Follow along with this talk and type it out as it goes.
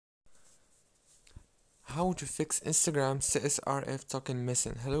How to fix Instagram CSRF token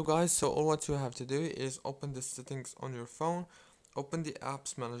missing. Hello guys, so all what you have to do is open the settings on your phone, open the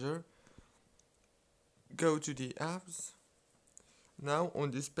apps manager, go to the apps. Now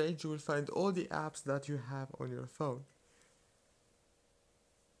on this page you will find all the apps that you have on your phone.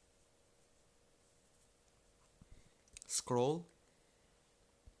 Scroll,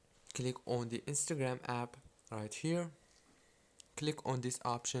 click on the Instagram app right here. Click on this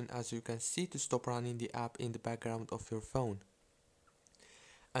option, as you can see, to stop running the app in the background of your phone.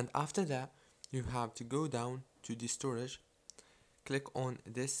 And after that you have to go down to the storage, click on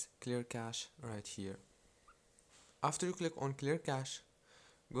this clear cache right here. After you click on clear cache,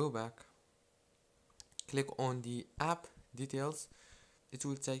 go back, click on the app details. It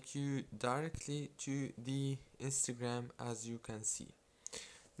will take you directly to the Instagram, as you can see.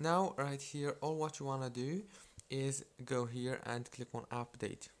 Now right here, all what you want to do is go here and click on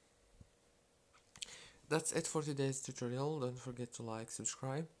update. That's it for today's tutorial. Don't forget to like,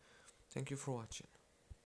 subscribe. Thank you for watching.